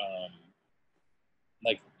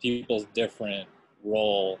 like people's different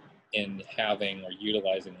role in having or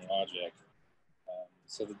utilizing logic.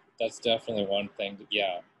 So that's definitely one thing.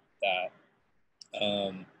 That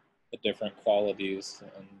the different qualities,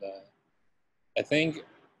 and I think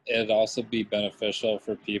it'd also be beneficial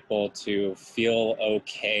for people to feel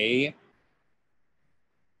okay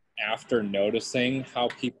after noticing how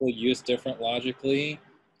people use different logically,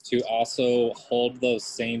 to also hold those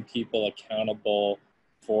same people accountable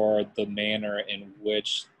for the manner in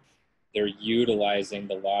which they're utilizing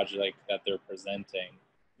the logic that they're presenting.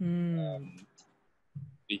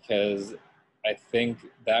 Because I think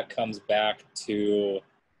that comes back to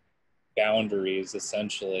boundaries,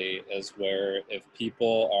 essentially, is where if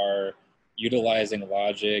people are utilizing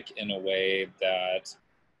logic in a way that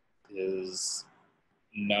is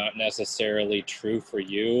not necessarily true for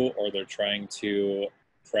you, or they're trying to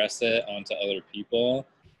press it onto other people,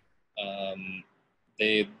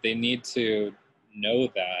 they need to know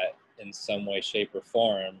that in some way, shape, or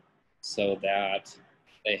form, so that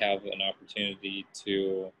they have an opportunity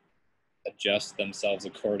to adjust themselves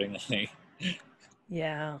accordingly.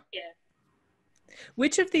 Yeah.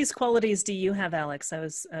 Which of these qualities do you have, Alex? I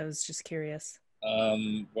was just curious.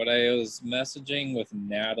 What I was messaging with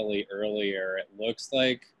Natalie earlier, it looks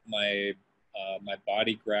like my my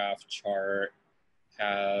body graph chart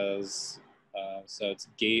has so it's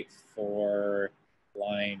gate 4,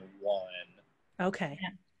 line 1. Okay.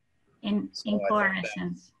 In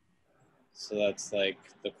fluorescence. So that's like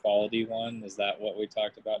the quality one. Is that what we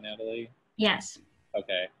talked about, Natalie? Yes.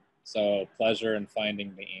 Okay. So pleasure in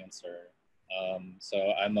finding the answer.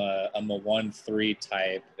 So I'm a 1-3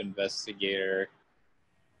 type investigator,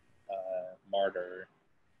 martyr.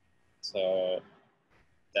 So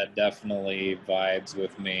that definitely vibes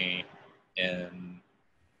with me in,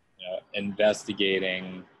 you know,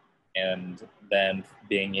 investigating and then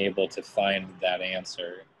being able to find that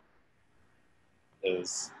answer.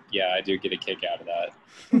 is, yeah, I do get a kick out of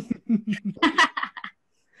that.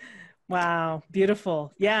 Wow,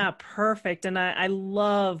 beautiful. Yeah, perfect. And I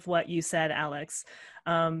love what you said, Alex,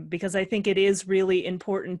 because I think it is really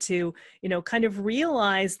important to, kind of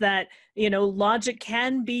realize that, logic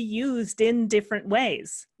can be used in different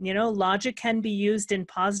ways. Logic can be used in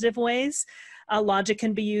positive ways. Logic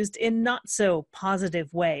can be used in not so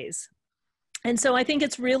positive ways. And so I think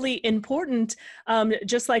it's really important,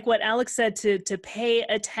 just like what Alex said, to pay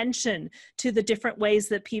attention to the different ways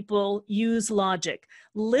that people use logic.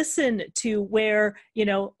 Listen to where,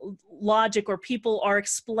 logic or people are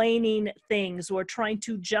explaining things or trying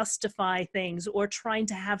to justify things or trying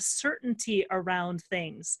to have certainty around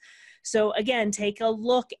things. So again, take a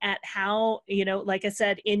look at how, like I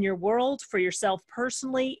said, in your world, for yourself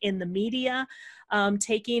personally, in the media,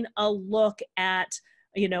 taking a look at,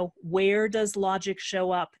 where does logic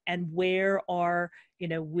show up, and where are,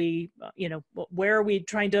 where are we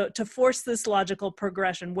trying to force this logical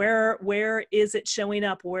progression? Where is it showing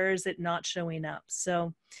up? Where is it not showing up?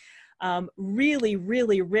 So really,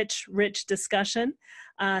 really rich discussion.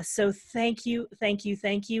 So thank you,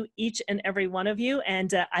 each and every one of you.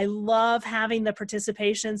 And I love having the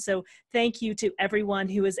participation. So thank you to everyone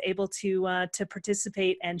who is able to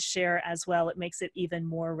participate and share as well. It makes it even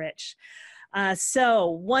more rich. So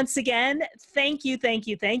once again, thank you.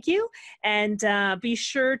 And be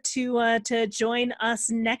sure to join us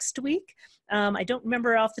next week. I don't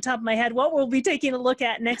remember off the top of my head what we'll be taking a look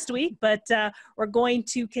at next week, but we're going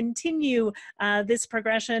to continue this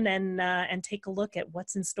progression and take a look at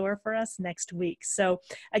what's in store for us next week. So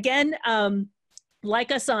again,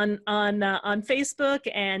 like us on Facebook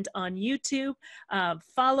and on YouTube.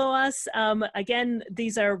 Follow us. Again,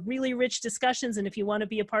 these are really rich discussions, and if you want to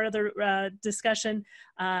be a part of the discussion,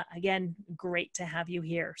 again, great to have you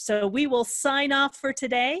here. So we will sign off for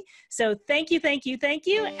today. So thank you, and we'll see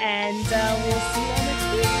you all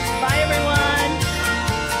next week. Bye, everyone.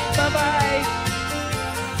 Bye-bye.